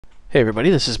Hey everybody,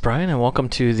 this is Brian and welcome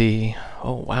to the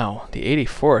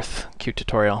 84th Qt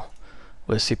tutorial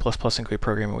with C++ and GUI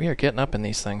programming. We are getting up in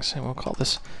these things and we'll call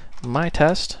this my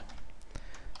test.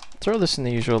 Throw this in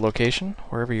the usual location,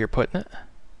 wherever you're putting it.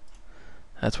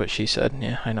 That's what she said.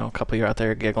 Yeah, I know a couple of you out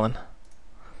there giggling.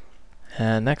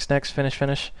 And next,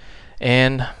 finish.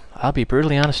 And I'll be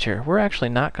brutally honest here, we're actually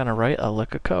not going to write a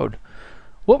lick of code.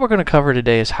 What we're going to cover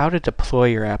today is how to deploy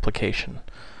your application.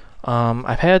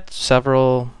 I've had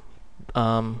several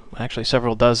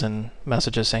dozen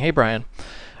messages saying, hey Brian,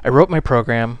 I wrote my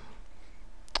program,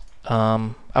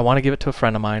 I want to give it to a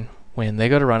friend of mine. When they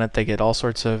go to run it, they get all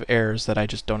sorts of errors that I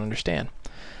just don't understand.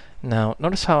 Now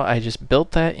notice how I just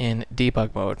built that in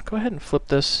debug mode. Go ahead and flip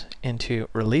this into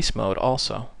release mode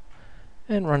also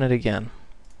and run it again.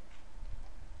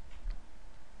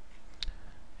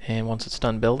 And once it's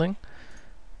done building,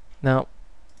 now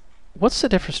what's the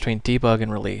difference between debug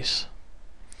and release?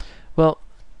 Well,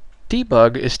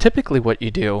 debug is typically what you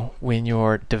do when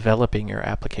you're developing your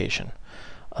application.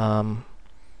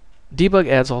 Debug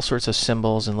adds all sorts of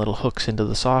symbols and little hooks into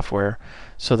the software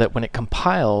so that when it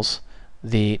compiles,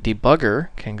 the debugger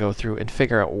can go through and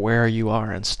figure out where you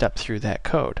are and step through that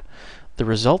code. The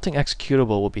resulting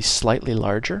executable will be slightly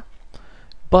larger,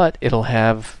 but it'll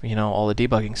have, all the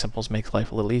debugging symbols, make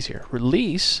life a little easier.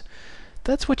 Release,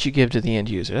 that's what you give to the end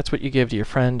user. That's what you give to your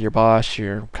friend, your boss,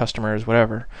 your customers,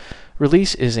 whatever.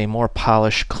 Release is a more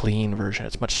polished, clean version.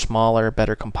 It's much smaller,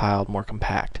 better compiled, more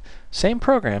compact. Same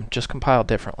program, just compiled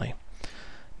differently.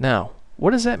 Now,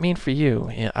 what does that mean for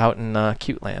you out in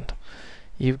Qt land?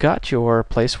 You've got your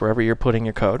place wherever you're putting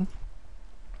your code.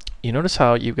 You notice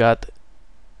how you've got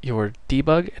your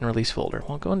debug and release folder.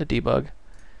 Well, go into debug.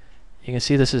 You can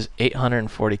see this is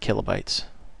 840 kilobytes.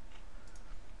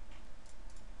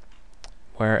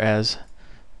 Whereas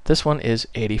this one is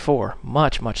 84,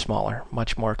 much smaller,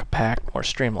 much more compact, more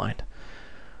streamlined.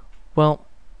 Well,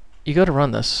 you go to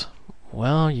run this.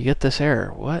 Well, you get this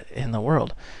error. What in the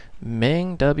world?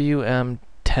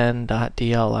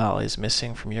 mingwm10.dll is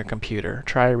missing from your computer.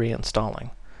 Try reinstalling.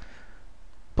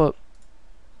 But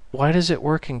why does it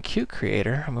work in Qt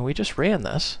Creator? I mean, we just ran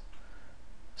this.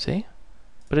 See?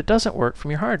 But it doesn't work from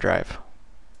your hard drive.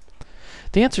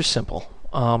 The answer's simple.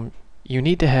 You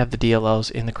need to have the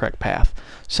DLLs in the correct path.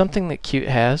 Something that Qt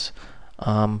has,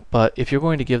 but if you're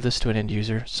going to give this to an end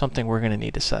user, something we're going to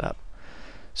need to set up.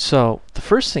 So the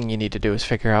first thing you need to do is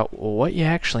figure out what you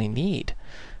actually need.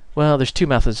 Well, there's two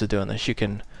methods of doing this. You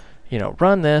can,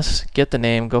 run this, get the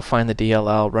name, go find the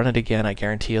DLL, run it again. I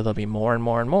guarantee you there'll be more and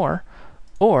more.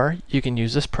 Or you can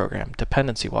use this program,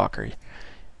 Dependency Walker.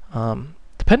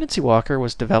 Dependency Walker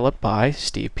was developed by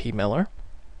Steve P. Miller.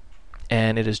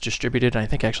 And it is distributed, and I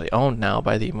think actually owned now,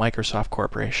 by the Microsoft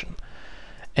Corporation.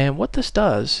 And what this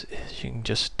does is you can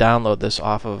just download this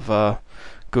off of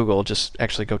Google. Just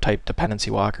actually go type Dependency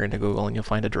Walker into Google and you'll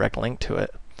find a direct link to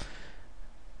it.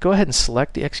 Go ahead and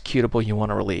select the executable you want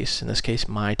to release, in this case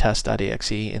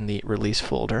mytest.exe, in the release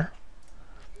folder.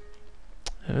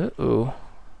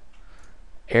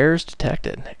 Errors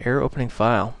detected, error opening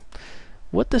file.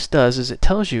 What this does is it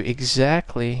tells you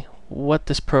exactly what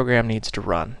this program needs to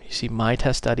run. You see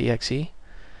mytest.exe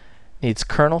needs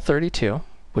kernel 32,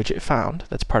 which it found.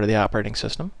 That's part of the operating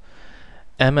system.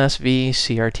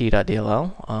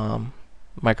 msvcrt.dll,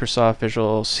 Microsoft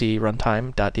Visual C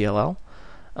Runtime.dll,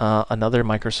 another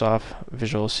Microsoft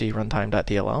Visual C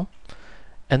Runtime.dll,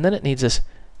 and then it needs this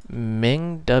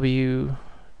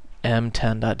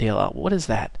mingwm10.dll. What is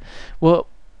that? Well,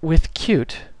 with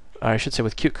Qt, or I should say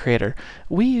with Qt Creator,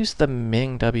 we use the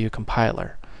mingw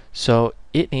compiler. So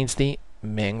it needs the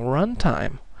Ming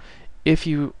runtime. If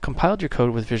you compiled your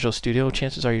code with Visual Studio,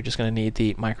 chances are you're just going to need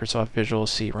the Microsoft Visual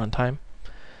C runtime.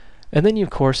 And then you of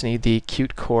course need the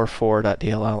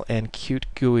qtcore4.dll and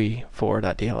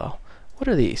qtgui4.dll. What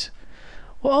are these?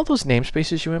 Well, all those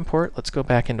namespaces you import, let's go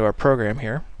back into our program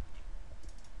here.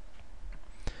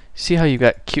 See how you've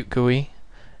got qtgui,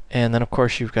 and then of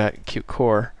course you've got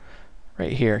qtcore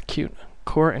right here.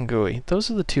 Core and GUI.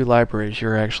 Those are the two libraries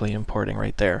you're actually importing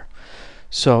right there.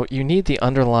 So you need the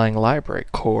underlying library,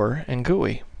 Core and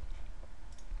GUI.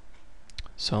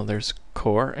 So there's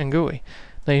Core and GUI.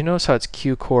 Now you notice how it's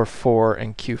qcore4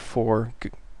 and q4,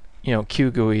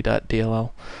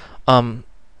 qgui.dll.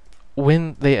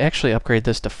 When they actually upgrade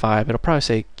this to 5, it'll probably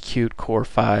say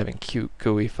qtcore5 and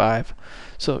qtgui5.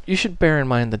 So you should bear in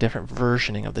mind the different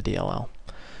versioning of the DLL.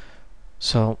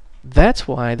 So that's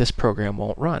why this program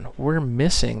won't run. We're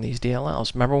missing these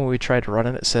DLLs. Remember when we tried to run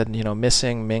it, it said,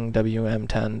 missing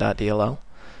mingwm10.dll?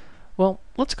 Well,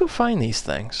 let's go find these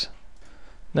things.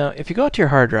 Now, if you go out to your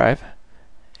hard drive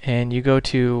and you go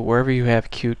to wherever you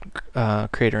have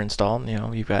Qt Creator installed. You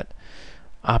know, you've got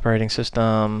operating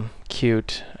system,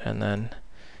 Qt, and then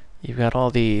you've got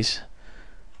all these.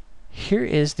 Here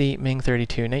is the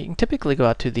Ming32. Now you can typically go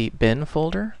out to the bin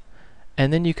folder,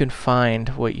 and then you can find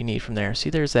what you need from there. See,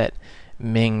 there's that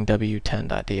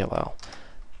mingw10.dll.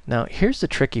 Now here's the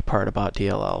tricky part about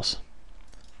DLLs.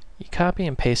 You copy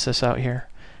and paste this out here.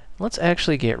 Let's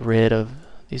actually get rid of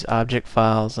these object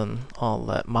files and all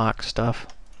that mock stuff.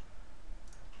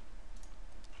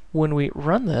 When we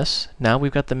run this, now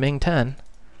we've got the Ming10,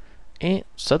 and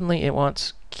suddenly it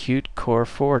wants Qt Core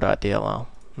 4.dll.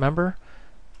 Remember?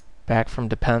 Back from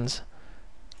depends.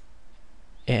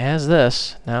 It has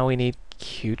this. Now we need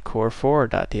Qt Core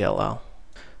 4.dll.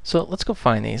 So let's go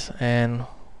find these. And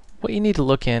what you need to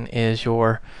look in is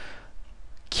your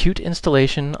Qt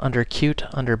installation under Qt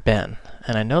under bin.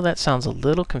 And I know that sounds a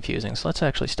little confusing, so let's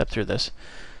actually step through this.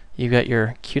 You've got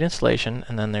your Qt installation,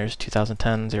 and then there's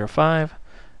 2010-05,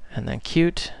 and then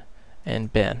Qt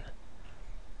and bin.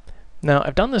 Now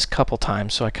I've done this a couple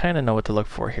times, so I kind of know what to look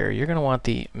for here. You're going to want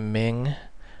the Ming,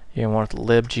 you're going to want the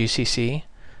libgcc,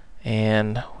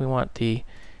 and we want the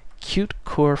Qt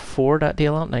Core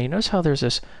 4.dll. Now you notice how there's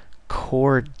this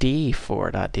Core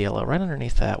D4.dll right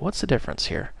underneath that. What's the difference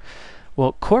here?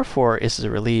 Well, Core 4 is the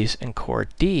release, and Core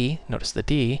D, notice the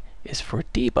D, is for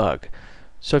debug.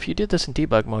 So if you did this in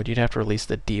debug mode, you'd have to release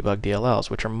the debug DLLs,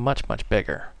 which are much, much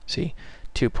bigger. See,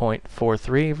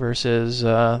 2.43 versus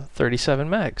 37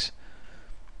 megs.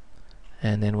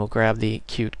 And then we'll grab the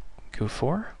Qt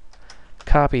Q4,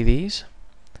 copy these,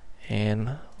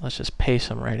 and let's just paste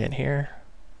them right in here.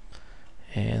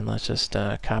 And let's just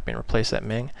copy and replace that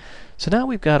Ming. So now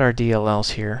we've got our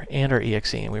DLLs here and our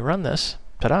exe, and we run this.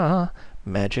 Ta-da!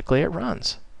 Magically it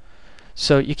runs.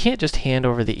 So you can't just hand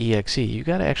over the exe, you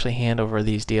got to actually hand over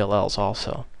these DLLs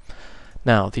also.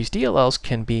 Now these DLLs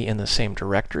can be in the same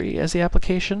directory as the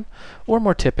application, or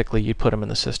more typically you'd put them in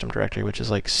the system directory, which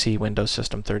is like C Windows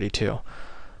System 32.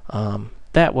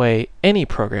 That way any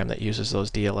program that uses those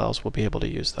DLLs will be able to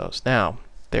use those. Now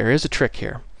there is a trick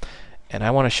here, and I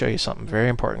want to show you something very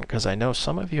important, because I know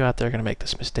some of you out there are going to make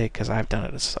this mistake, because I've done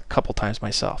it a couple times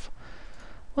myself.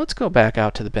 Let's go back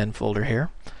out to the bin folder here.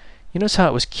 You notice how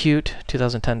it was Qt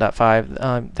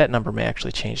 2010.5. That number may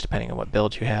actually change depending on what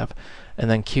build you have. And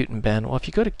then Qt and bin. Well, if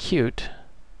you go to Qt,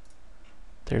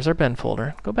 there's our bin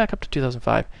folder. Go back up to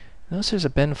 2005. Notice there's a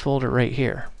bin folder right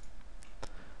here.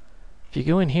 If you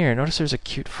go in here, notice there's a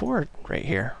Qt 4 right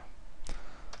here.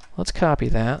 Let's copy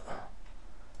that.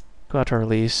 Go out to our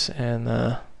release, and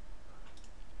let's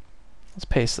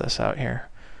paste this out here.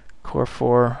 Core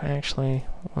 4, actually,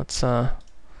 let's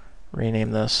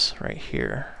rename this right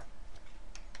here.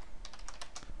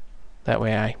 That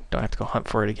way I don't have to go hunt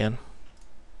for it again.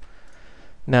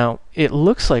 Now, it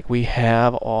looks like we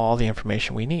have all the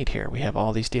information we need here. We have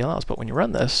all these DLLs, but when you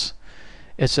run this,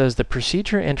 it says the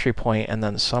procedure entry point and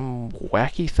then some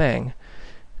wacky thing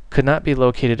could not be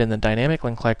located in the dynamic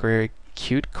link library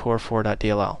Qt Core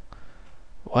 4.dll.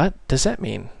 What does that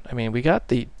mean? I mean, we got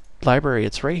the library,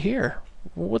 it's right here.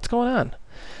 What's going on?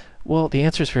 Well, the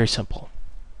answer is very simple.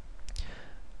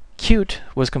 Qt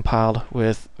was compiled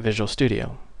with Visual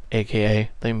Studio, aka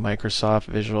the Microsoft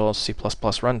Visual C++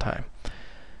 runtime.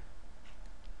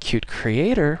 Qt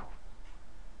Creator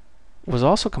was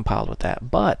also compiled with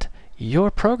that, but your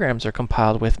programs are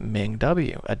compiled with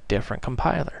MingW, a different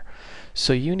compiler.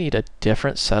 So you need a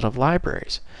different set of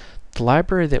libraries. The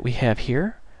library that we have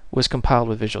here was compiled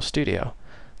with Visual Studio.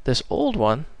 This old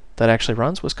one that actually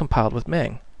runs was compiled with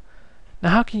Ming. Now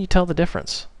how can you tell the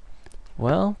difference?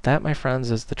 Well, that, my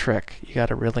friends, is the trick. You got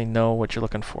to really know what you're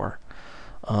looking for.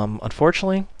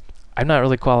 Unfortunately, I'm not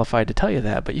really qualified to tell you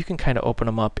that, but you can kind of open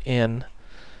them up in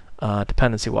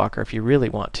Dependency Walker if you really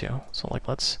want to. So like,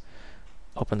 let's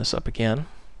open this up again,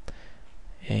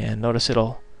 and notice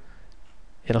it'll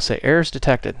say errors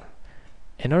detected.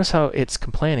 And notice how it's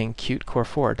complaining Qt Core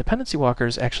 4. Dependency Walker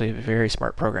is actually a very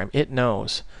smart program. It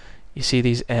knows. You see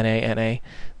these NA,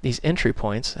 these entry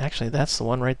points. Actually, that's the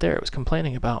one right there it was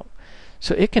complaining about.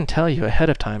 So it can tell you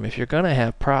ahead of time if you're going to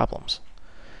have problems.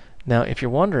 Now, if you're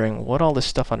wondering what all this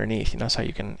stuff underneath, you notice how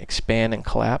you can expand and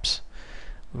collapse?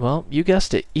 Well, you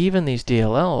guessed it, even these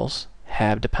DLLs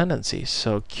have dependencies.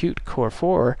 So Qt Core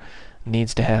 4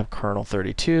 needs to have kernel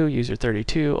 32, user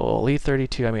 32, OLE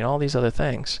 32, I mean all these other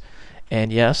things.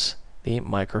 And yes, the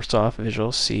Microsoft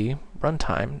Visual C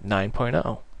Runtime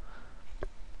 9.0.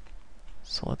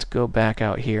 So let's go back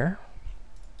out here.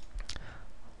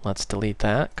 Let's delete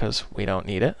that because we don't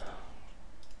need it.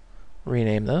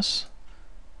 Rename this.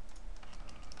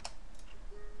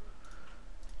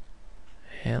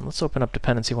 And let's open up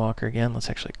Dependency Walker again. Let's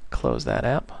actually close that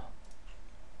app.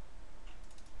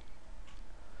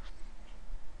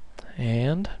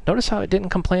 And notice how it didn't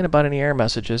complain about any error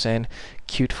messages, and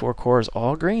Qt 4 Core is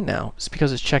all green now. It's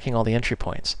because it's checking all the entry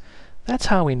points. That's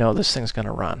how we know this thing's going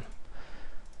to run.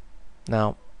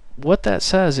 Now, what that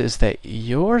says is that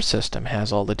your system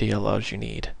has all the DLLs you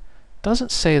need. It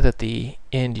doesn't say that the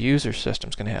end user system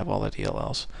is going to have all the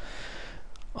DLLs.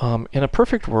 In a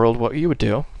perfect world, what you would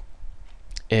do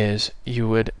is you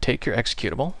would take your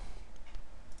executable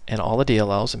and all the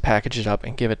DLLs and package it up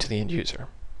and give it to the end user.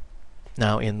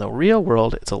 Now, in the real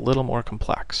world, it's a little more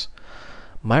complex.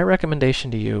 My recommendation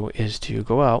to you is to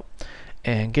go out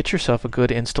and get yourself a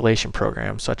good installation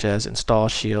program, such as Install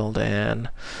Shield, and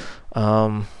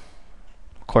of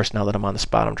course, now that I'm on the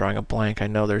spot, I'm drawing a blank. I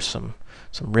know there's some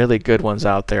really good ones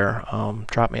out there.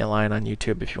 Drop me a line on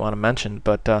YouTube if you want to mention,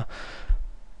 but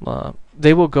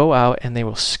they will go out and they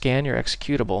will scan your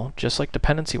executable, just like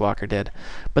Dependency Walker did,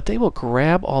 but they will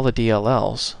grab all the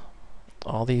DLLs,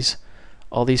 all these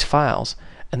files,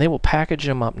 and they will package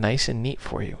them up nice and neat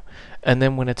for you. And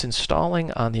then when it's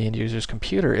installing on the end user's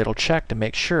computer, it'll check to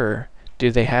make sure,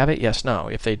 do they have it? Yes, no.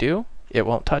 If they do, it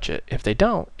won't touch it. If they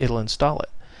don't, it'll install it.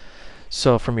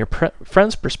 So from your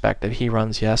friend's perspective, he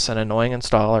runs, yes, an annoying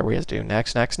installer where he has to do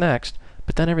next, next, next,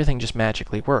 but then everything just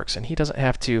magically works, and he doesn't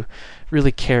have to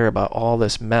really care about all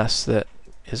this mess that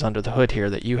is under the hood here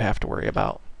that you have to worry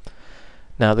about.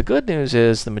 Now, the good news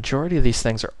is the majority of these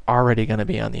things are already going to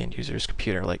be on the end user's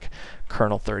computer, like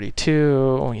kernel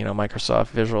 32, Microsoft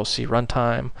Visual C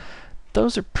Runtime.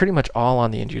 Those are pretty much all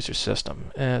on the end user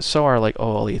system. So are like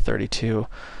OLE 32.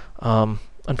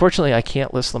 Unfortunately, I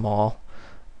can't list them all,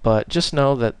 but just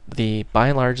know that by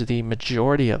and large, the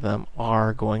majority of them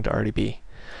are going to already be.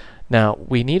 Now,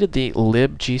 we needed the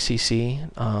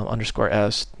libgcc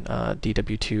 _s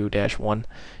dw2-1.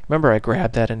 Remember, I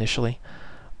grabbed that initially.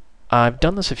 I've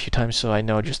done this a few times, so I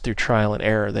know just through trial and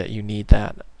error that you need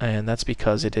that, and that's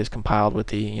because it is compiled with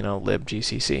the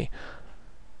libgcc.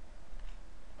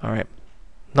 All right,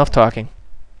 enough talking.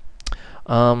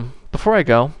 Before I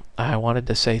go, I wanted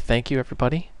to say thank you,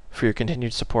 everybody, for your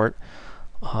continued support.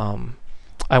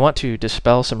 I want to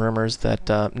dispel some rumors that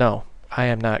no, I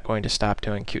am not going to stop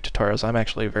doing Qt tutorials. I'm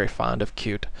actually very fond of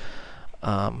Qt.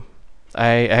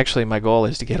 My goal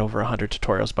is to get over 100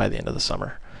 tutorials by the end of the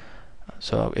summer.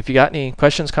 So if you got any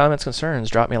questions, comments, concerns,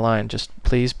 drop me a line. Just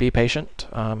please be patient.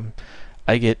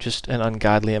 I get just an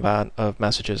ungodly amount of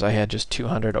messages. I had just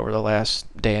 200 over the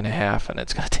last day and a half, and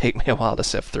it's going to take me a while to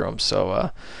sift through them. So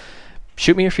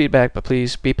shoot me your feedback, but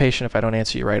please be patient if I don't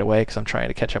answer you right away, because I'm trying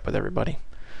to catch up with everybody.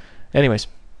 Anyways,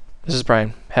 this is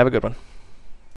Brian. Have a good one.